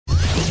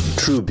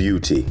True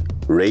beauty,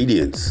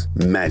 radiance,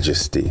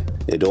 majesty.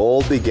 It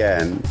all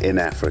began in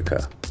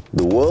Africa.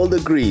 The world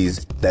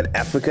agrees that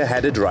Africa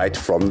had it right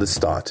from the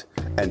start.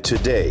 And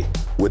today,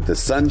 with the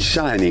sun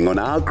shining on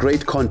our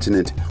great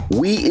continent,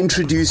 we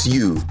introduce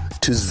you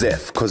to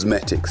Zeph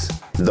Cosmetics,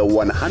 the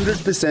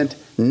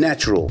 100%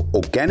 natural,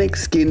 organic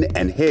skin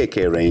and hair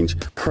care range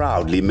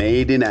proudly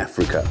made in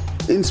Africa.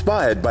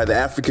 Inspired by the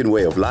African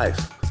way of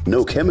life,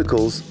 no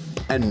chemicals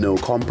and no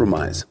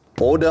compromise.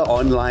 Order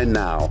online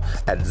now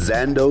at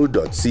zando.co.za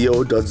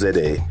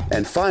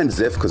and find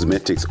Zeph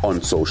Cosmetics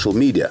on social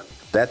media.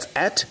 That's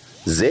at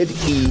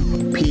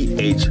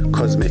ZEPH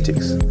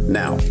Cosmetics.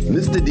 Now,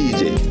 Mr.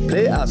 DJ,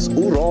 play us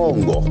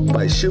Urongo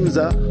by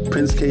Shimza,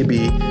 Prince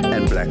KB,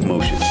 and Black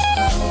Motion.